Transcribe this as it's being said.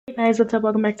Guys, what's up?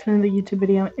 Welcome back to another YouTube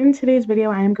video. In today's video,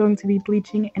 I am going to be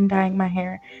bleaching and dyeing my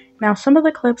hair. Now, some of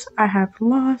the clips I have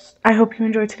lost. I hope you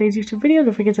enjoyed today's YouTube video.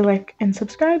 Don't forget to like and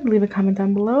subscribe, leave a comment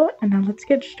down below, and now let's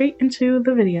get straight into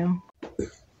the video.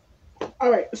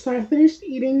 Alright, so I finished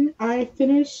eating. I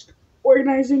finished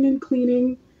organizing and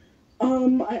cleaning.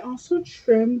 I also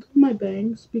trimmed my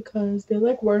bangs because they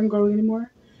weren't growing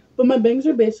anymore. But my bangs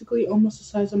are basically almost the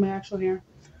size of my actual hair.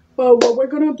 But what we're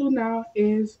gonna do now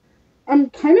is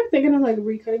I'm kind of thinking of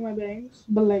recutting my bangs,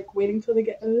 but waiting till they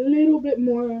get a little bit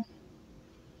more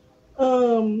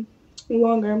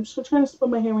longer. I'm still trying to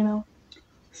split my hair right now.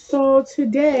 So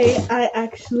today I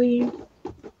actually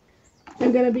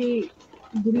am gonna be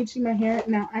bleaching my hair.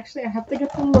 Now actually I have to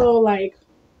get the little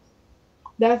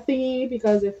that thingy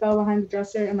because it fell behind the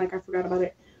dresser and I forgot about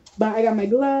it. But I got my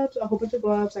gloves, a whole bunch of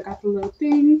gloves. I got the little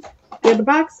thing, the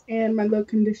box, and my little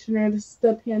conditioner. This is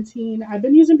the Pantene. I've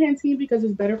been using Pantene because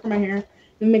it's better for my hair and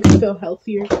it makes it feel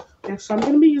healthier. Yeah, so I'm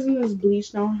gonna be using this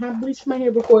bleach. Now I have bleached my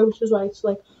hair before, which is why it's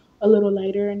a little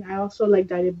lighter, and I also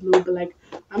dyed it blue. But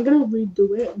I'm gonna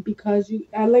redo it because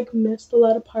I missed a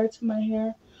lot of parts of my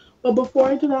hair. But before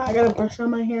I do that, I gotta brush on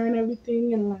my hair and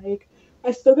everything, and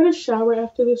I still gotta shower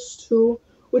after this too,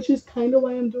 which is kind of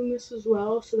why I'm doing this as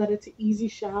well, so that it's an easy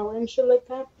shower and shit like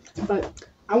that. But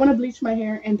I want to bleach my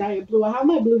hair and dye it blue. I have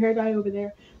my blue hair dye over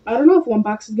there. I don't know if one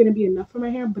box is going to be enough for my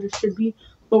hair, but it should be.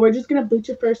 But we're just going to bleach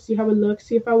it first, see how it looks,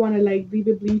 see if I want to leave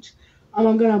it bleach.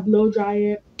 I'm going to blow dry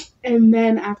it, and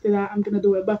then after that, I'm going to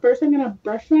do it. But first, I'm going to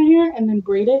brush my hair and then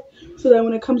braid it, so that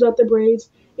when it comes out the braids,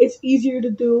 it's easier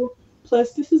to do.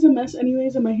 Plus, this is a mess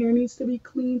anyways, and my hair needs to be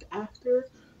cleaned after.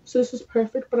 So this is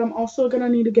perfect, but I'm also gonna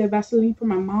need to get Vaseline for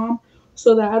my mom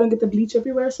so that I don't get the bleach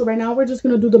everywhere. So right now we're just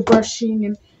gonna do the brushing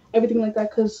and everything like that,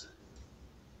 because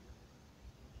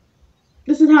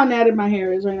this is how natted my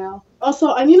hair is right now.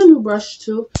 Also, I need a new brush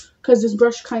too, because this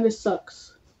brush kind of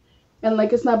sucks and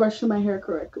it's not brushing my hair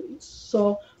correctly.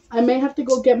 So I may have to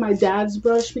go get my dad's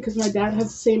brush because my dad has the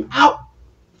same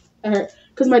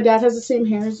because my dad has the same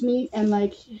hair as me, and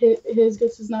his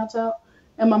gets his knots out.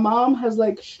 And my mom has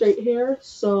straight hair,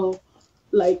 so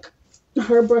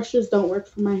her brushes don't work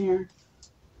for my hair.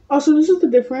 Also, this is the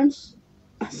difference.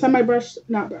 Semi-brush,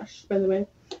 not brush, by the way.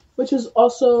 Which is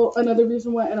also another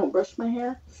reason why I don't brush my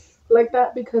hair like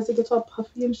that, because it gets all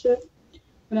puffy and shit.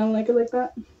 And I don't like it like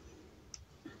that.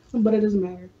 But it doesn't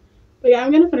matter. But yeah,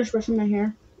 I'm going to finish brushing my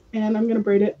hair. And I'm going to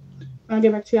braid it. And I'll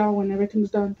get back to y'all when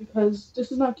everything's done, because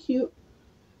this is not cute.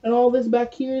 And all this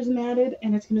back here is matted,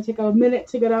 and it's going to take a minute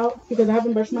to get out because I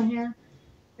haven't brushed my hair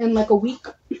in a week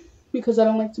because I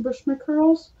don't like to brush my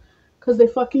curls because they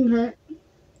fucking hurt.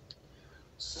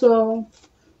 So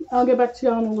I'll get back to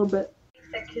y'all in a little bit.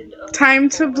 Time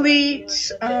to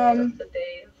bleach. I am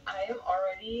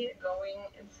already going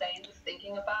insane just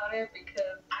thinking about it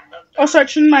because I'll start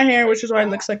trimming my hair, which is why it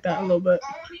looks like that a little bit.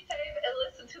 pre-tape and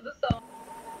listen to the song.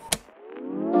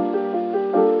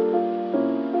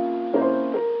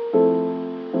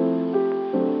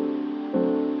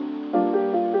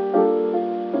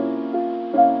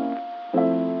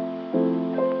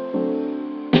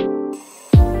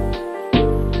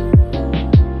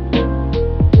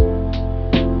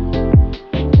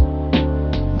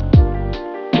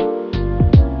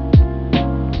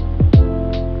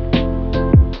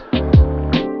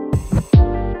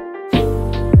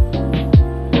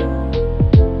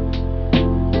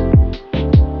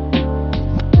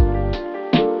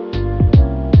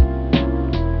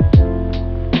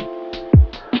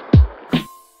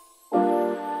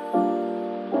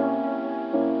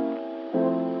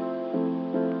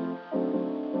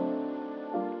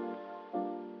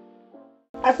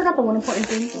 I forgot the one important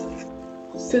thing.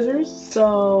 Scissors.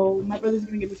 So my brother's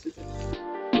gonna give me scissors.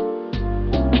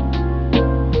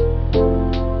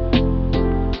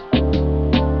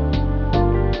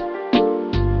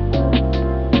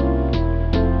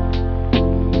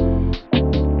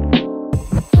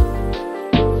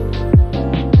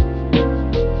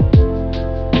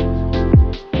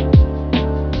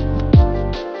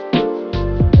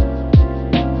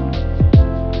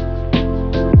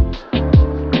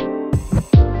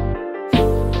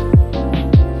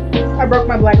 I broke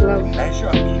my black glove.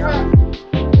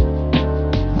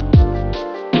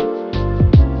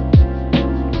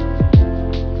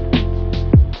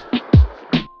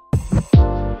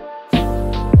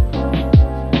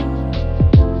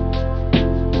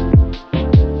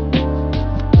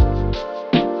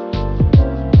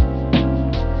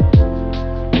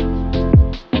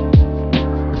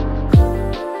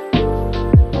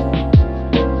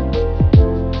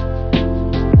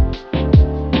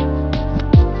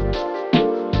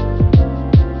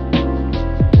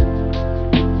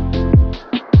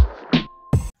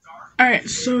 Alright,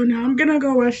 so now I'm gonna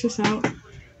go wash this out.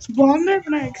 It's blonder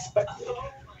than I expected.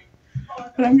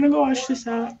 But I'm gonna go wash this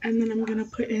out, and then I'm gonna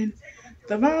put in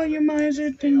the volumizer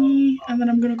thingy, and then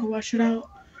I'm gonna go wash it out.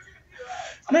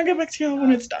 And I'll get back to y'all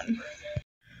when it's done.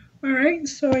 Alright,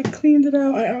 so I cleaned it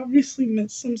out. I obviously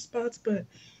missed some spots, but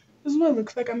this is what it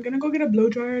looks like. I'm gonna go get a blow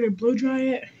dryer to blow dry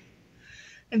it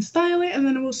and style it, and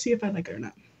then we'll see if I like it or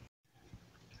not.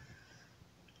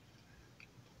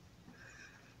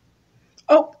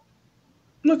 Oh,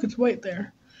 look, it's white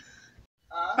there.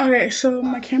 Okay, so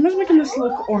my camera's making this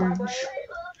look orange,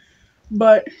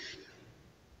 but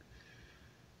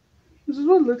this is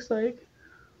what it looks like.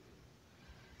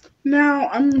 Now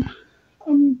I think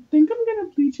I'm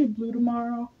gonna bleach it blue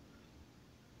tomorrow.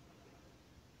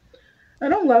 I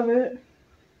don't love it.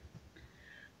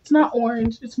 It's not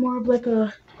orange. It's more of like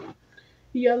a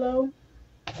yellow.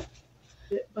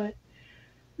 But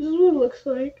this is what it looks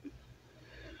like.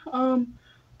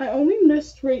 I only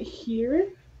missed right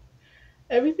here.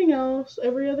 Everything else,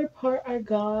 every other part I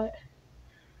got.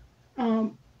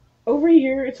 Over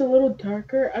here it's a little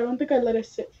darker. I don't think I let it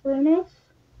sit for enough.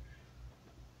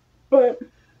 But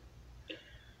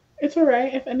it's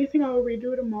alright. If anything, I will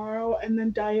redo it tomorrow and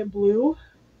then dye it blue.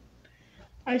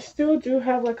 I still do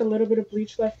have like a little bit of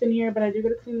bleach left in here, but I do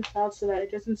gotta clean this out so that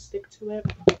it doesn't stick to it.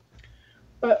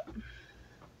 But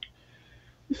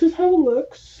this is how it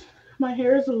looks. My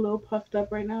hair is a little puffed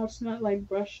up right now. It's not like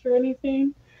brushed or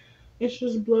anything. It's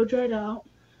just blow dried out.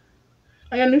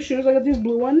 I got new shoes. I got these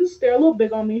blue ones. They're a little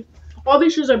big on me. All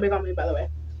these shoes are big on me, by the way.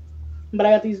 But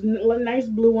I got these nice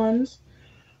blue ones.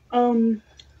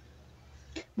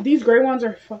 These gray ones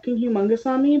are fucking humongous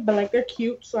on me, but like they're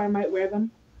cute, so I might wear them.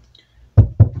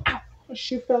 Ow! A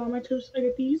shoe fell on my toes. I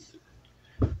got these.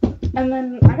 And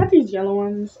then I got these yellow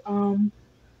ones.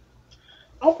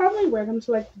 I'll probably wear them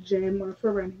to like the gym or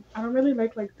for running. I don't really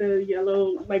like the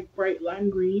yellow, like bright lime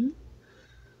green.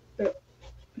 They're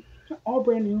all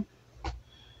brand new.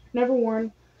 Never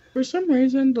worn. For some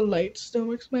reason, the light still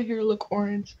makes my hair look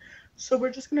orange. So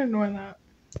we're just gonna ignore that.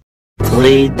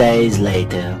 3 days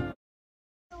later.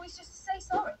 Always just to say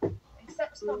sorry.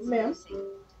 Accept responsibility.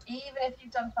 Even if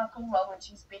you've done fuck all wrong and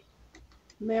she's been.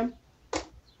 Ma'am.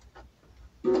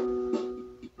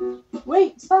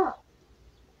 Wait, stop.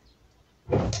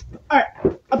 Alright,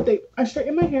 update. I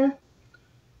straightened my hair.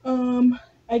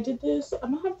 I did this.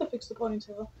 I'm gonna have to fix the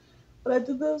ponytail. But I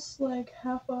did this like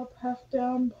half up, half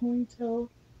down ponytail.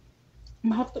 I'm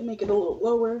gonna have to make it a little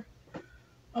lower.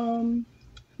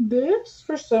 This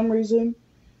for some reason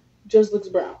just looks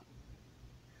brown.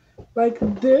 Like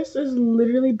this is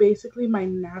literally basically my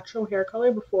natural hair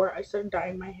color before I started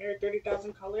dyeing my hair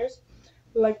 30,000 colors.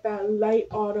 Like that light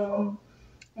autumn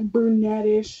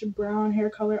brunettish brown hair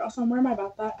color. Also, I'm wearing my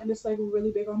about that and it's like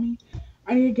really big on me.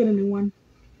 I need to get a new one.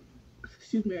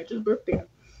 Excuse me, I just burped there.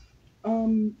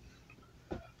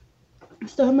 I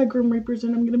still have my Grim Reapers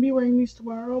and I'm gonna be wearing these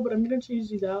tomorrow, but I'm gonna change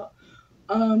these out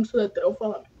so that they don't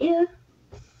fall out my ear.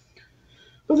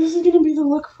 But this is gonna be the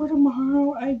look for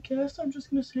tomorrow. I guess I'm just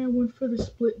gonna say I went for the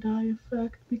split dye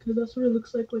effect because that's what it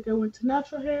looks like. Like I went to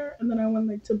natural hair and then I went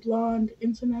like to blonde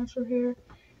into natural hair,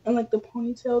 and like the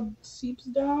ponytail seeps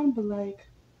down, but like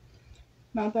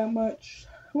not that much.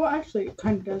 Well, actually, it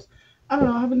kind of does. I don't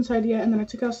know. I haven't decided yet. And then I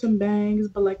took out some bangs,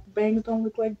 but like the bangs don't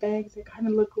look like bangs. They kind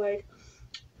of look like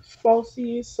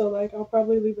falsies. So like I'll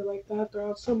probably leave it like that. Throw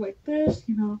out some like this,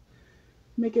 you know,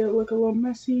 make it look a little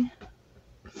messy,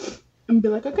 and be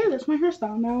like, okay, that's my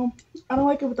hairstyle now. I don't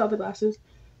like it without the glasses.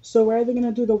 So we're either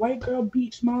gonna do the white girl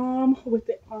beach mom with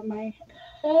it on my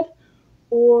head,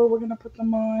 or we're gonna put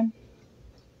them on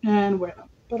and wear them.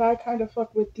 But I kind of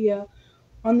fuck with the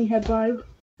on the head vibe.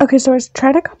 Okay, so I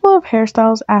tried a couple of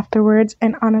hairstyles afterwards,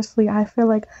 and honestly, I feel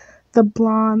like the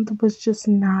blonde was just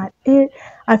not it.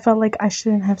 I felt like I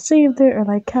shouldn't have saved it or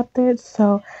like kept it.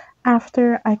 So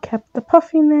after I kept the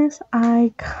puffiness,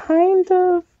 I kind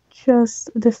of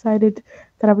just decided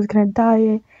that I was gonna dye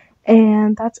it,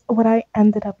 and that's what I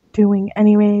ended up doing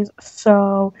anyways.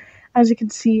 So as you can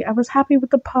see, I was happy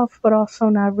with the puff, but also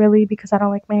not really because I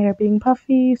don't like my hair being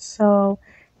puffy. So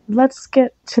let's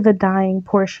get to the dyeing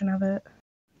portion of it.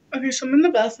 Okay, so I'm in the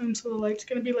bathroom, so the light's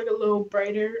gonna be like a little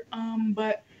brighter.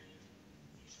 But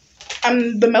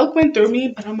the milk went through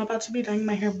me, but I'm about to be dyeing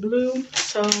my hair blue,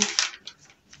 so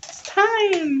it's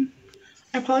time.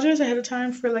 I apologize ahead of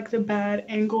time for like the bad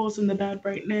angles and the bad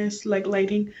brightness, like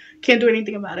lighting. Can't do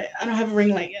anything about it. I don't have a ring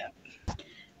light yet.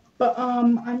 But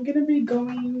I'm gonna be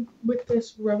going with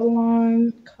this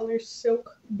Revlon color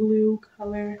silk blue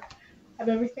color. I have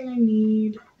everything I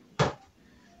need.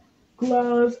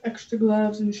 Gloves, extra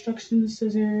gloves, instructions,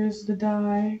 scissors, the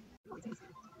dye.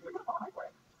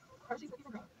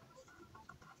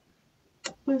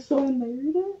 But so I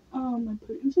layered it. I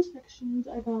put it into sections.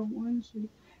 I got 1, 2.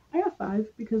 I got 5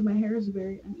 because my hair is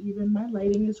very uneven. My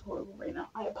lighting is horrible right now.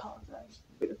 I apologize.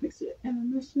 Way to fix it. And then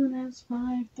this one has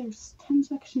 5. There's 10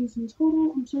 sections in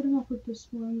total. I'm starting off with this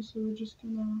one, so we're just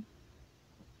gonna.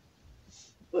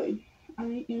 Wait,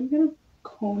 I am gonna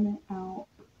comb it out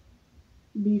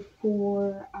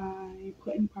before I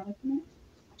put any product in it.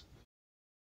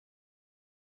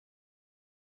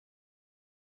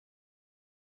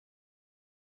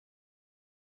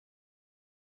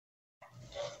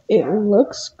 It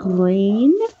looks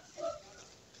green,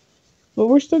 but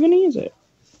we're still gonna use it.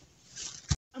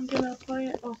 I'm gonna apply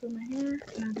it off of my hair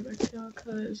and I'll get back to y'all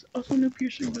because also no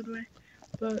piercing by the way.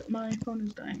 But my phone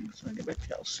is dying, so I'll get back to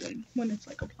y'all soon when it's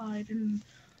like applied and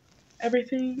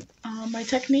everything. My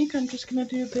technique, I'm just gonna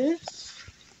do this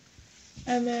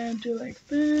and then do like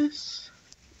this.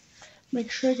 Make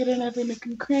sure I get in every nook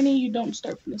and cranny. You don't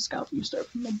start from the scalp, you start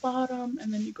from the bottom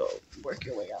and then you go work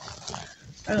your way up.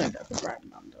 I like that for Brad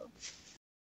Mondo.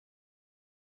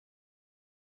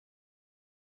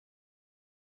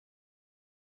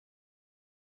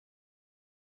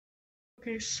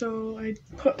 Okay, so I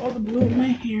put all the blue in my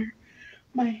hair.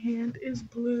 My hand is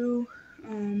blue.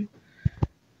 I'm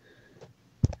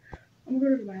gonna go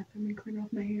to the bathroom and clean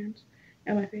off my hands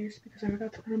and my face because I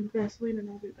forgot to put on the Vaseline and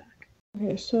I'll be back.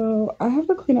 Okay, so I have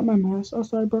to clean up my mess.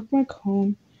 Also, I broke my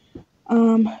comb.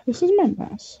 This is my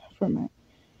mess from it.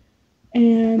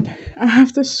 And I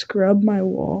have to scrub my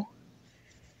wall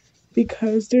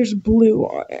because there's blue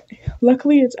on it.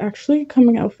 Luckily, it's actually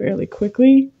coming out fairly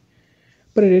quickly,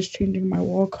 but it is changing my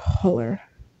wall color.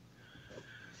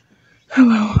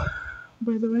 Hello,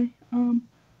 by the way.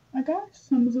 I got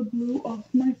some of the blue off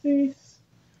my face.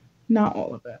 Not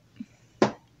all of it.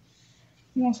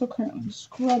 I'm also currently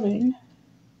scrubbing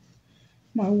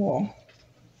my wall,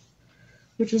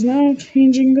 which is now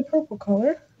changing the purple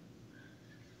color,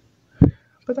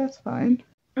 but that's fine.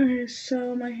 Okay,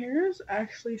 so my hair is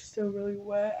actually still really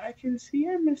wet. I can see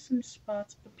I missed some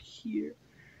spots up here.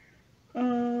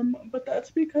 But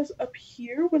that's because up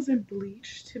here wasn't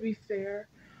bleached, to be fair.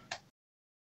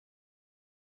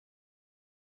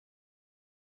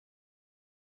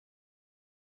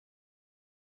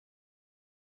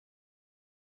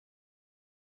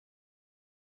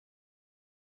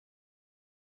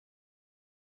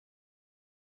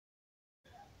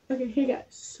 Okay, hey guys,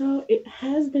 so it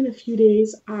has been a few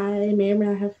days. I may or may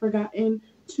not have forgotten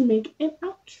to make an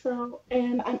outro,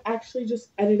 and I'm actually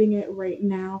just editing it right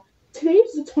now. Today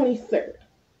is the 23rd.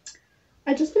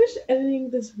 I just finished editing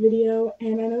this video,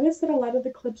 and I noticed that a lot of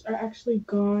the clips are actually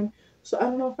gone, so I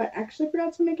don't know if I actually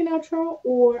forgot to make an outro,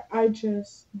 or I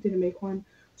just didn't make one.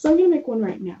 So I'm gonna make one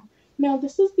right now. Now,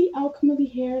 this is the outcome of the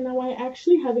hair. Now, I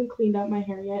actually haven't cleaned out my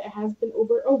hair yet. It has been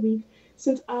over a week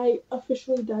since I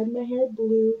officially dyed my hair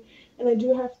blue, and I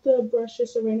do have to brush it,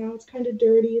 so right now it's kind of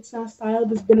dirty. It's not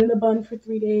styled. It's been in a bun for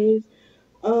 3 days.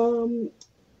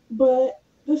 But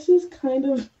this is kind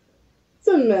of, it's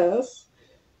a mess.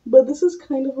 But this is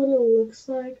kind of what it looks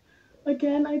like.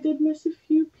 Again, I did miss a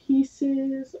few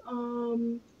pieces,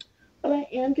 but I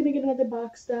am going to get another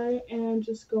box dye and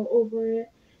just go over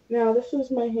it. Now, this is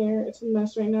my hair. It's a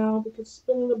mess right now because it's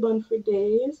been in a bun for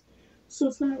days, so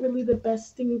it's not really the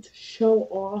best thing to show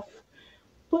off.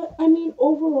 But, I mean,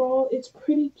 overall, it's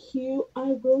pretty cute.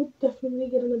 I will definitely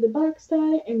get another box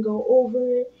dye and go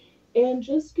over it and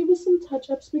just give it some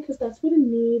touch-ups because that's what it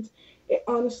needs. It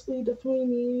honestly definitely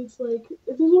needs, like,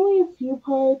 there's only a few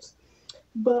parts,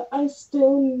 but I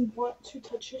still want to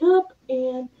touch it up.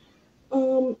 And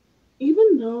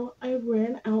even though I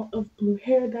ran out of blue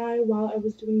hair dye while I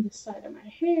was doing the side of my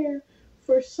hair,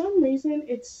 for some reason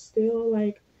it still,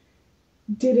 like,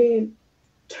 didn't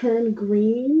turn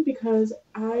green because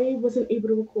I wasn't able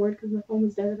to record because my phone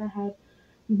was dead and I had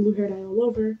blue hair dye all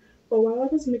over. But while I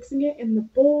was mixing it in the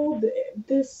bowl,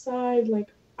 this side, like,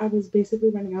 I was basically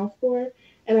running out for it,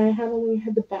 and I had only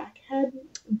had the back head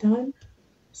done.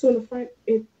 So in the front,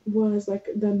 it was like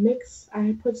the mix.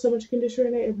 I put so much conditioner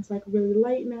in it. It was like really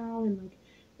light now, and like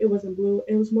it wasn't blue.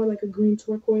 It was more like a green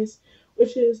turquoise,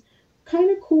 which is kind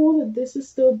of cool that this is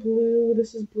still blue.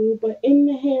 This is blue, but in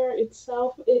the hair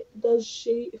itself, it does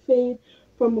fade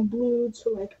from a blue to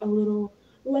like a little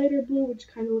lighter blue, which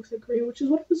kind of looks like green, which is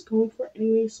what I was going for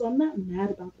anyway. So I'm not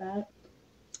mad about that.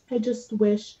 I just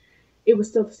wish it was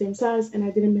still the same size and I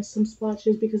didn't miss some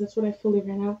splotches because that's what I fully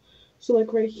ran out. So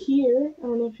like right here, I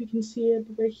don't know if you can see it,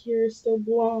 but right here is still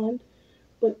blonde.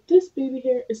 But this baby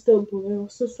hair is still blue.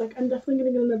 So it's like I'm definitely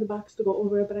gonna get another box to go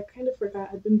over it, but I kind of forgot.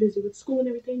 I've been busy with school and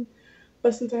everything.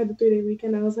 But since I had the 3-day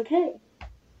weekend, I was like, hey,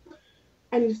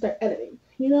 I need to start editing.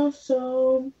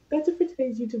 So that's it for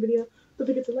today's YouTube video. Don't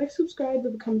forget to like, subscribe,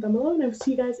 leave a comment down below, and I will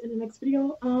see you guys in the next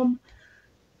video.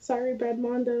 Sorry, Brad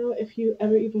Mondo, if you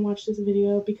ever even watch this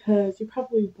video, because you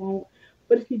probably won't.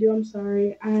 But if you do, I'm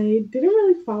sorry. I didn't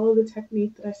really follow the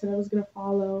technique that I said I was going to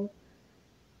follow.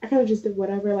 I kind of just did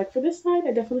whatever. Like, for this side,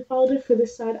 I definitely followed it. For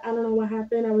this side, I don't know what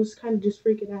happened. I was kind of just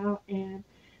freaking out and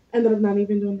ended up not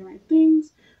even doing the right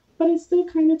things. But it still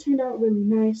kind of turned out really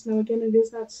nice. Now, again, it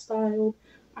is not styled.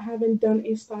 I haven't done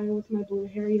a style with my blue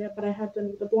hair yet, but I have done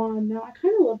it with the blonde. Now, I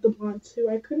kind of love the blonde, too.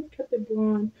 I could have kept it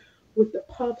blonde with the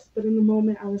puffs, but in the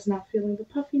moment, I was not feeling the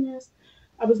puffiness.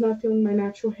 I was not feeling my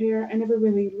natural hair. I never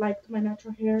really liked my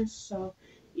natural hair, so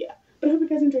yeah. But I hope you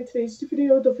guys enjoyed today's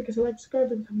video. Don't forget to like,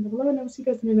 subscribe, leave a comment down below, and I will see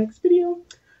you guys in the next video.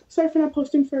 Sorry for not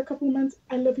posting for a couple of months.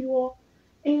 I love you all,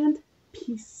 and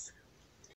peace.